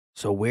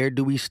So where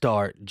do we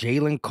start?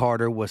 Jalen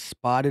Carter was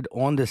spotted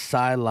on the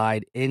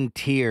sideline in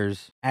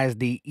tears as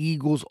the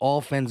Eagles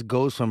offense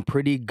goes from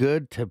pretty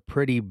good to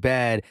pretty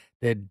bad.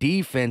 The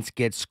defense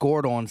gets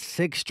scored on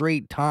 6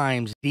 straight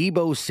times.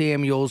 Deebo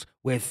Samuels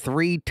with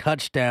 3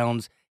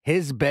 touchdowns,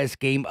 his best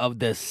game of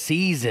the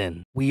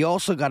season. We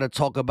also got to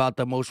talk about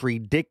the most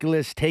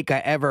ridiculous take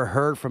I ever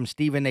heard from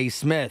Stephen A.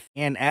 Smith.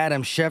 And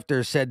Adam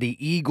Schefter said the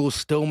Eagles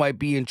still might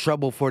be in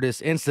trouble for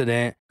this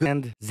incident.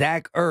 And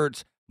Zach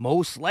Ertz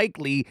most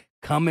likely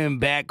coming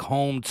back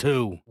home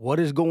too. What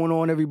is going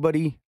on,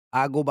 everybody?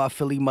 I go by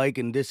Philly Mike,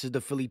 and this is the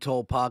Philly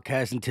Talk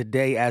Podcast. And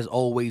today, as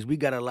always, we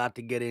got a lot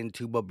to get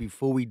into. But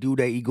before we do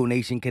that, Eagle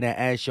Nation, can I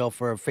ask y'all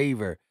for a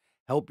favor?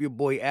 Help your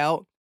boy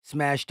out.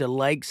 Smash the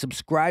like,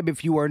 subscribe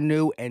if you are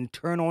new, and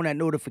turn on that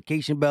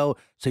notification bell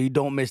so you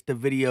don't miss the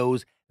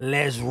videos.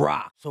 Let's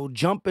rock. So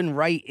jumping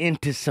right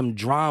into some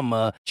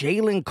drama,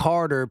 Jalen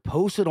Carter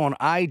posted on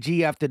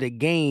IG after the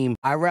game,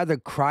 "I'd rather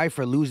cry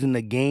for losing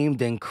the game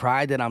than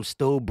cry that I'm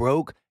still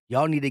broke.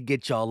 Y'all need to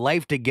get y'all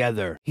life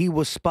together." He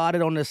was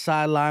spotted on the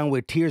sideline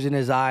with tears in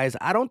his eyes.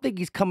 I don't think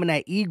he's coming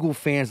at Eagle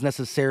fans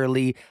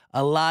necessarily.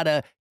 A lot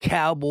of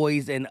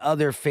Cowboys and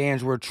other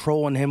fans were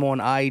trolling him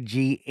on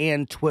IG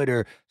and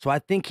Twitter, so I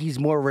think he's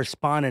more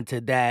responding to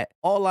that.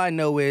 All I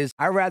know is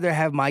I'd rather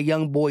have my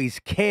young boys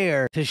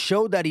care to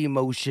show that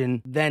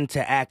emotion than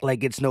to act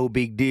like it's no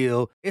big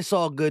deal. It's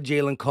all good,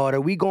 Jalen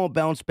Carter. We gonna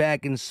bounce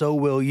back, and so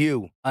will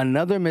you.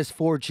 Another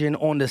misfortune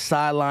on the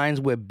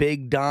sidelines with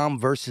Big Dom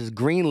versus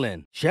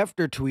Greenland.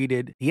 Schefter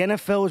tweeted, "The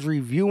NFL is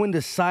reviewing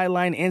the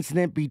sideline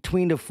incident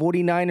between the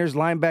 49ers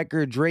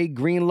linebacker Dre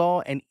Greenlaw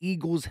and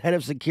Eagles head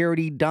of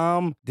security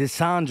Dom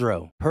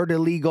DeSandro. Per the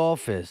league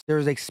office,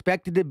 there's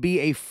expected to be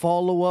a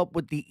follow-up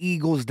with the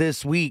Eagles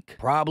this week.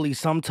 Probably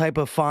some type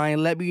of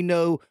fine. Let me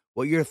know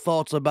what your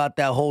thoughts about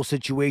that whole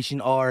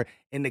situation are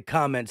in the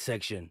comment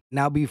section."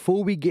 Now,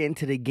 before we get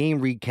into the game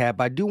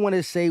recap, I do want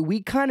to say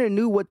we kind of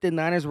knew what the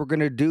Niners were going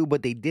to do,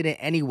 but they didn't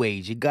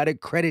anyways. You got to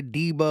credit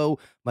Deebo,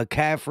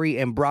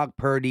 McCaffrey, and Brock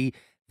Purdy.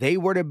 They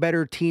were the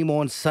better team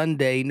on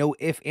Sunday. No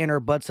ifs, ands, or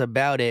buts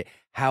about it.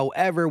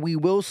 However, we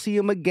will see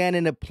them again,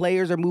 and the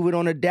players are moving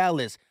on to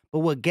Dallas. But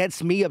what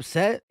gets me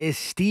upset is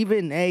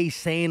Stephen A.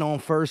 saying on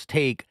First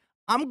Take,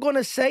 I'm going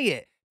to say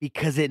it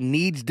because it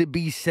needs to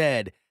be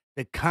said.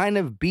 The kind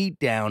of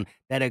beatdown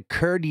that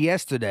occurred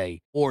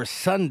yesterday or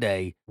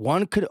Sunday,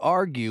 one could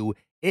argue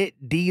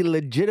it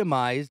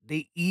delegitimized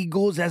the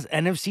Eagles as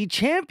NFC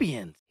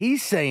champions.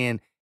 He's saying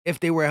if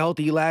they were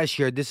healthy last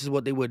year, this is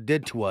what they would have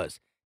did to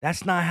us.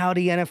 That's not how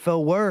the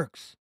NFL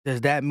works.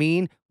 Does that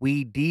mean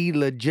we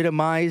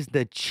delegitimize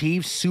the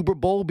Chiefs Super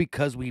Bowl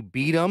because we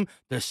beat them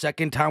the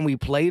second time we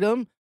played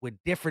them with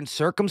different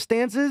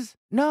circumstances?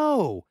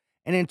 No.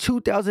 And in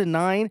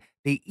 2009,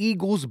 the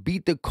Eagles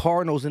beat the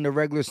Cardinals in the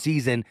regular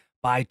season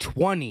by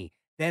 20,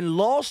 then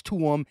lost to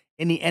them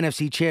in the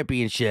NFC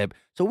Championship.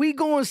 So we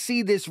going to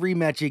see this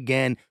rematch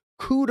again.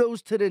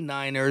 Kudos to the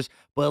Niners,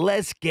 but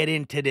let's get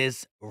into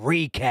this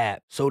recap.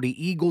 So the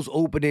Eagles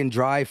opening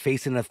drive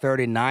facing a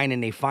 3rd and 9,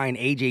 and they find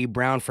A.J.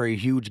 Brown for a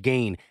huge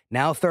gain.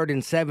 Now 3rd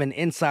and 7,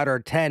 inside our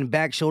 10,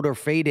 back shoulder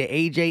fade to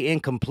A.J.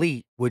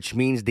 incomplete, which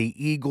means the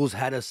Eagles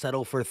had to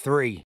settle for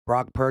 3.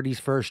 Brock Purdy's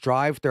first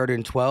drive, 3rd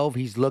and 12,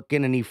 he's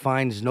looking and he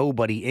finds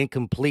nobody,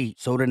 incomplete.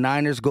 So the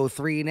Niners go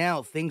 3 and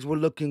out. Things were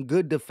looking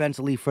good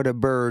defensively for the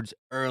Birds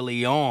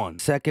early on.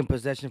 Second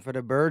possession for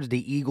the Birds,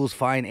 the Eagles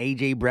find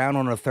A.J. Brown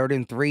on a 3rd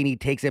and 3, and he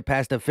takes it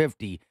past the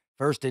 50.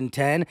 1st and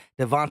 10,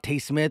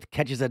 Devontae Smith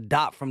catches a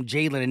dot from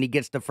Jalen and he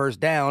gets the first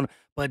down,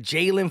 but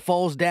Jalen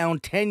falls down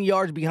 10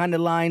 yards behind the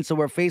line, so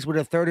we're faced with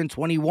a 3rd and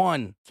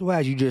 21. So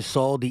as you just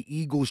saw, the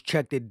Eagles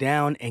checked it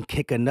down and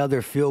kick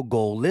another field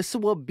goal.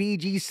 Listen what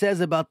BG says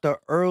about the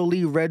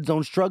early red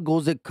zone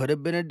struggles. It could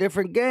have been a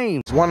different game.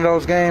 It's one of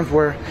those games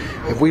where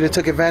if we'd have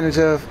took advantage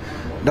of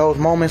those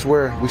moments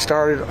where we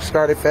started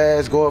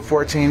fast, go up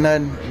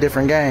 14-0,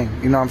 different game.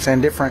 You know what I'm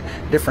saying?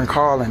 Different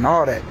call and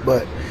all that,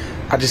 but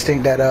I just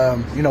think that,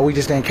 we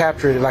just didn't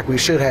capture it like we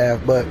should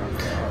have. But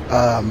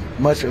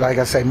like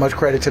I say, much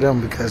credit to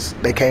them because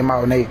they came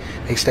out and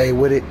they stayed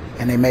with it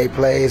and they made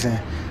plays and,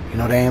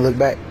 they ain't looked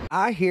back.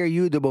 I hear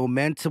you. The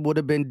momentum would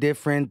have been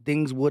different.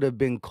 Things would have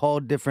been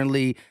called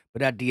differently.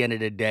 But at the end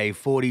of the day,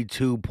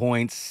 42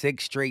 points,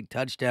 6 straight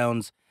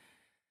touchdowns.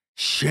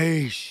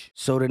 Sheesh.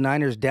 So the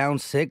Niners down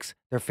 6.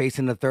 They're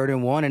facing the 3rd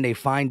and 1, and they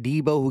find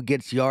Deebo, who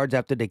gets yards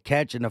after the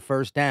catch and the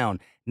first down.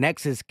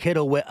 Next is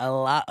Kittle with a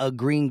lot of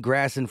green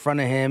grass in front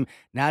of him.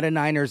 Now the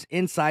Niners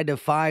inside the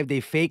 5.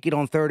 They fake it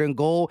on 3rd and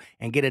goal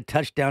and get a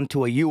touchdown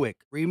to a Hewitt.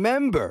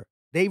 Remember,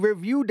 they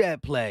reviewed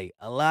that play.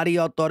 A lot of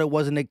y'all thought it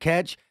wasn't a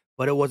catch,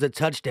 but it was a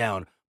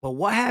touchdown. But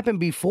what happened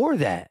before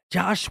that?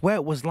 Josh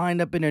Sweat was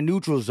lined up in a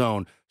neutral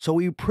zone, so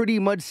he pretty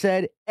much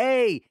said,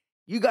 "Hey,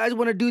 you guys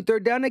want to do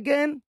 3rd down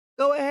again?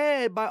 Go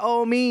ahead, by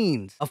all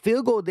means." A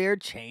field goal there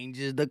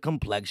changes the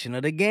complexion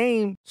of the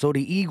game. So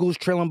the Eagles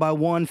trailing by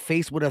 1,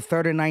 faced with a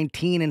 3rd and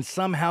 19, and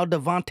somehow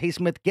Devontae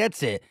Smith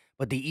gets it.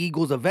 but the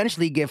Eagles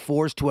eventually get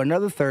forced to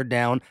another third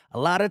down, a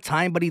lot of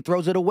time, but he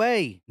throws it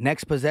away.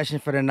 Next possession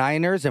for the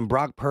Niners, and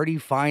Brock Purdy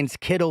finds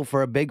Kittle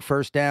for a big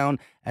first down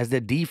as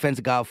the defense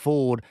got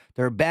fooled.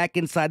 They're back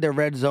inside the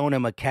red zone,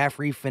 and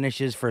McCaffrey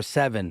finishes for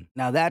 7.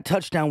 Now, that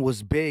touchdown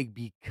was big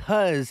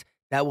because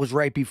that was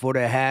right before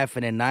the half,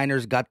 and the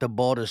Niners got the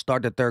ball to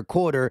start the third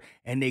quarter,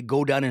 and they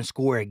go down and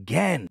score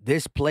again.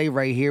 This play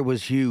right here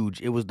was huge.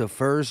 It was the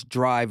first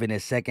drive in the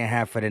second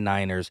half for the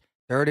Niners,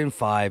 3rd and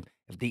 5.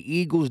 If the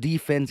Eagles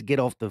defense get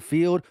off the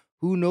field,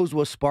 who knows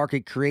what spark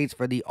it creates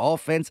for the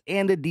offense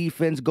and the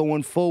defense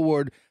going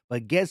forward.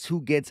 But guess who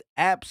gets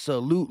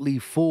absolutely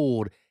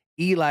fooled?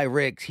 Eli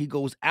Ricks. He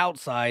goes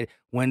outside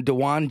when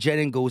Dewan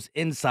Jennings goes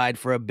inside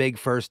for a big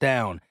first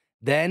down.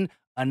 Then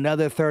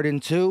another 3rd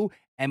and 2.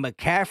 And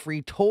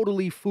McCaffrey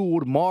totally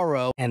fooled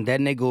Morrow. And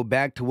then they go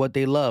back to what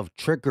they love,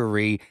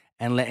 trickery,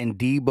 and letting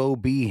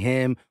Debo be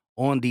him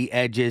on the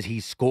edges.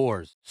 He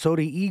scores. So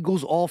the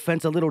Eagles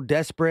offense a little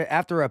desperate.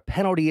 After a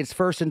penalty, it's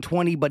 1st and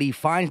 20, but he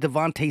finds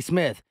Devontae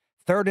Smith.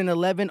 3rd and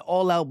 11,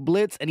 all-out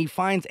blitz, and he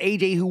finds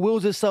AJ, who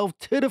wills himself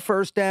to the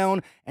first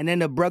down, and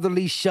then a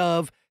brotherly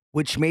shove,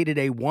 which made it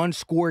a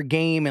one-score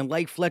game. And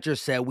like Fletcher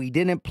said, we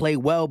didn't play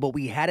well, but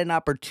we had an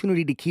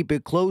opportunity to keep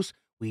it close.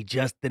 We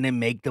just didn't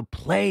make the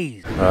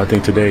plays. I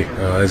think today,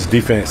 as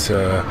defense,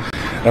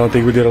 I don't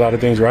think we did a lot of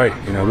things right.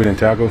 You know, we didn't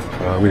tackle,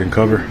 we didn't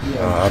cover.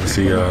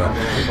 Obviously,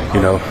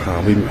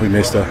 we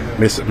missed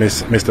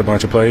a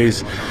bunch of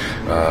plays.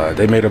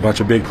 They made a bunch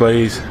of big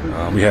plays.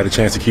 We had a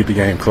chance to keep the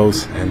game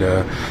close,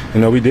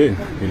 and we didn't.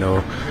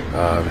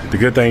 The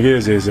good thing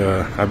is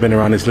I've been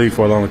around this league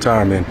for a long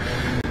time, and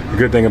the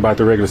good thing about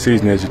the regular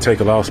season is you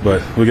take a loss,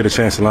 but we get a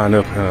chance to line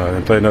up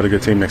and play another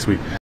good team next week.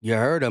 You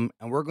heard him,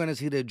 and we're going to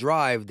see the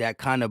drive that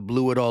kind of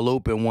blew it all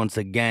open once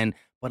again.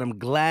 But I'm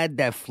glad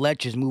that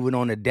Fletch is moving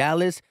on to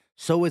Dallas.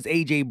 So is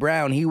A.J.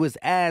 Brown. He was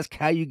asked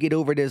how you get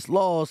over this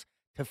loss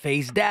to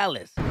face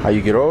Dallas. How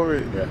you get over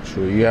it? Yeah,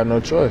 sure, you have no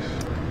choice.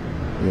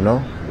 You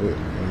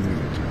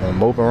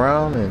mope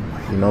around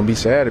and, be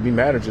sad and be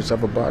mad at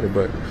yourself about it.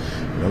 But,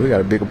 we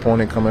got a big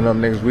opponent coming up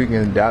next week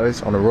in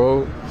Dallas on the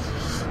road.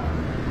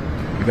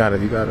 You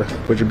gotta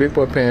put your big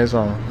boy pants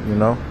on,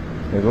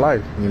 in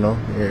life,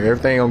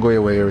 everything gonna go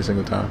your way every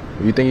single time.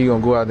 If you think you're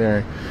gonna go out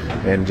there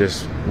and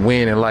just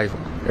win in life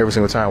every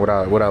single time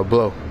without a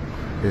blow,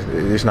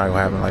 it's not gonna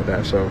happen like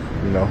that. So,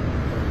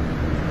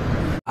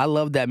 I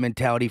love that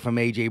mentality from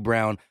A.J.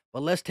 Brown.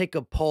 But let's take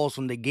a pause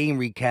from the game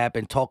recap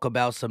and talk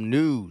about some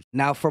news.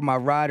 Now, for my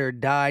ride or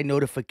die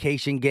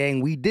notification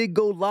gang, we did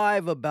go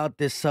live about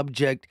this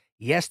subject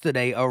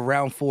yesterday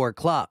around 4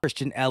 o'clock.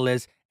 Christian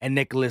Ellis and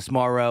Nicholas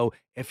Morrow.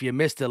 If you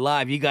missed it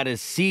live, you got to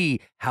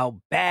see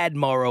how bad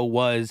Morrow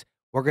was.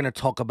 We're going to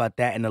talk about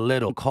that in a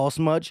little. Cost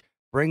much?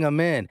 Bring him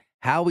in.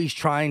 How he's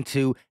trying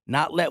to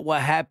not let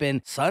what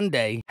happened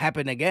Sunday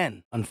happen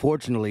again.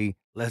 Unfortunately,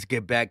 let's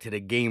get back to the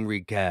game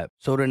recap.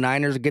 So the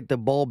Niners get the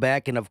ball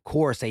back, and of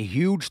course, a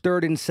huge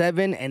 3rd and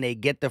 7, and they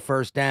get the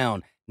first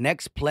down.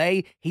 Next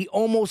play, he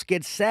almost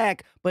gets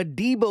sacked, but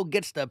Debo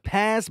gets the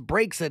pass,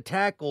 breaks a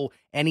tackle,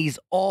 and he's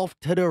off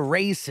to the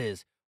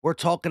races. We're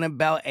talking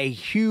about a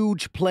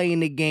huge play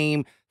in the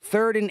game.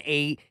 3rd and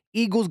 8,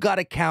 Eagles got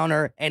a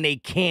counter, and they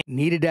can't.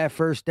 Needed that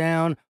first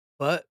down,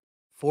 but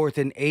 4th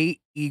and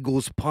 8,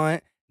 Eagles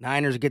punt.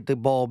 Niners get the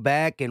ball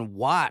back, and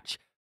watch.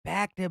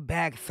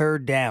 Back-to-back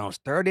 3rd downs.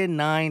 3rd and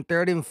 9,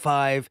 3rd and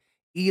 5.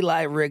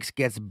 Eli Ricks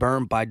gets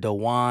burned by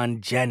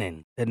Dewan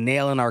Jennings. The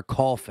nail in our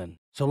coffin.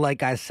 So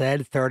like I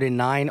said, 3rd and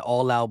 9,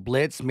 all-out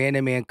blitz,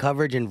 man-to-man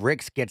coverage, and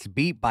Ricks gets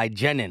beat by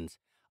Jennings.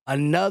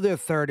 Another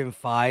 3rd and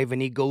 5,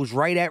 and he goes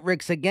right at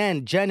Ricks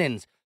again.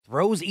 Jennings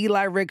throws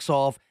Eli Ricks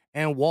off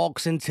and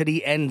walks into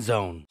the end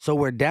zone. So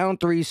we're down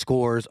 3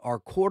 scores. Our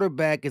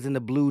quarterback is in the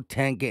blue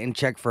tent getting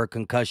checked for a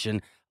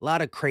concussion. A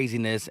lot of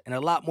craziness and a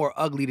lot more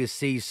ugly to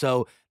see.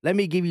 So let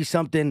me give you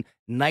something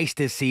nice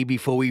to see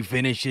before we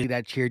finish it.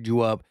 That cheered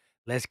you up.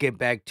 Let's get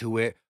back to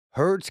it.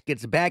 Hurts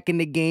gets back in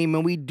the game,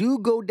 and we do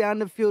go down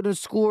the field and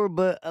score,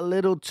 but a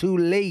little too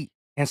late.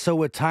 And so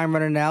with time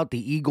running out,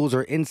 the Eagles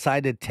are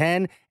inside the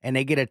 10, and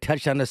they get a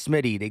touchdown to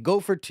Smitty. They go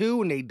for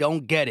 2, and they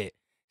don't get it.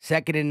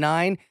 2nd and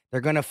 9,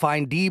 they're going to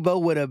find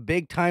Debo with a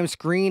big-time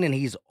screen, and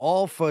he's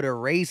all for the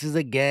races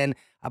again.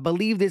 I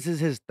believe this is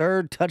his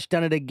 3rd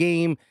touchdown of the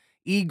game.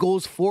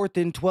 Eagles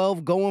 4th and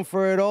 12, going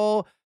for it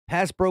all.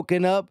 Pass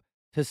broken up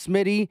to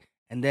Smitty,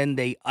 and then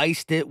they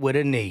iced it with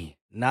a knee.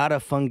 Not a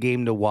fun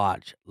game to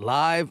watch,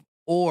 live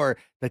or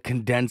the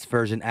condensed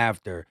version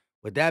after.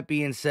 With that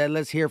being said,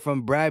 let's hear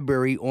from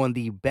Bradbury on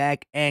the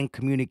back-end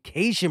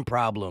communication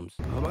problems.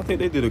 I think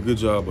they did a good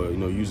job of,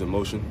 using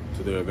motion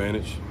to their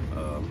advantage.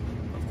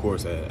 Of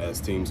course,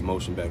 as teams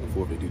motion back and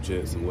forth, they do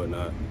jets and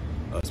whatnot,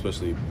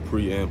 especially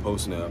pre and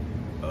post snap.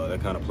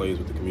 That kind of plays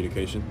with the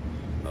communication.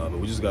 But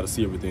we just got to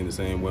see everything the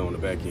same way on the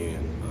back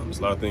end. There's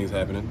a lot of things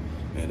happening,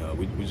 and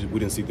we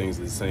didn't see things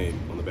the same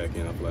on the back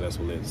end. I feel like that's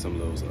what led to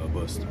some of those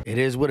busts. It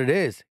is what it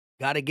is.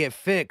 got to get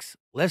fixed.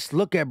 Let's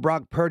look at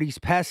Brock Purdy's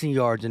passing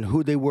yards and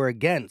who they were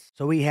against.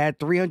 So he had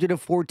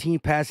 314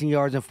 passing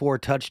yards and 4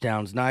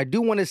 touchdowns. Now, I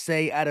do want to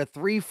say out of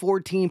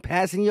 314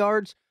 passing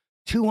yards,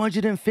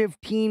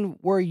 215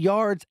 were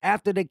yards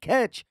after the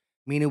catch,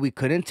 meaning we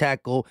couldn't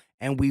tackle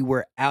and we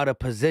were out of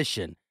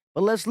position.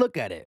 But let's look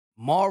at it.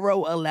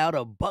 Morrow allowed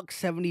a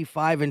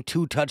 $175 and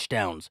 2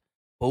 touchdowns.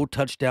 Both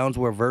touchdowns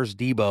were versus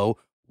Debo.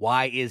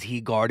 Why is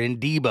he guarding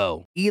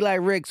Debo? Eli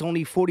Ricks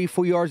only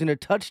 44 yards and a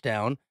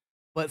touchdown,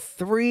 but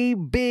 3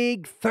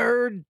 big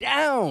third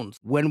downs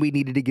when we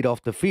needed to get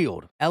off the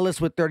field. Ellis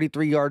with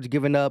 33 yards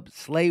given up,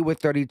 Slay with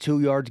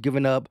 32 yards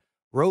given up,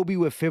 Roby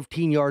with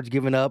 15 yards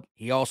given up.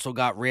 He also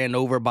got ran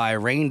over by a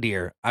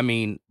reindeer.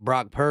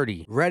 Brock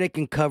Purdy. Reddick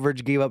in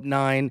coverage gave up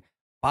 9,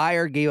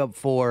 Byer gave up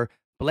 4,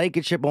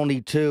 Blankenship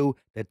only 2,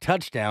 the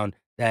touchdown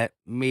that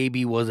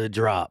maybe was a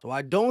drop. So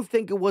I don't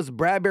think it was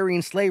Bradbury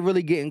and Slay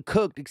really getting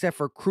cooked except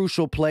for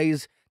crucial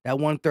plays. That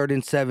 1 3rd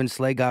and 7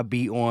 Slay got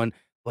beat on.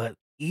 But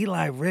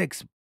Eli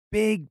Ricks,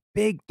 big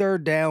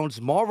third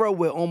downs. Morrow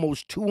with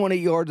almost 200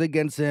 yards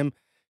against him.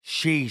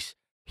 Sheesh,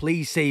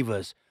 please save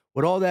us.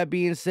 With all that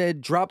being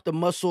said, drop the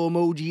muscle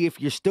emoji if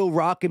you're still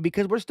rocking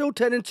because we're still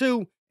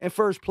 10-2 in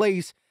first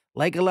place.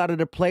 Like a lot of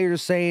the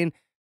players saying,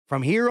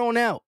 from here on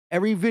out,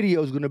 every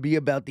video is going to be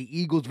about the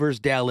Eagles versus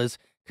Dallas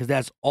because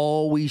that's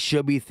all we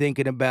should be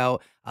thinking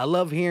about. I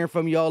love hearing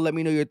from y'all. Let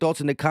me know your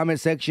thoughts in the comment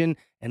section.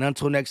 And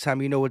until next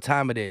time, you know what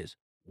time it is.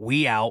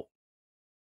 We out.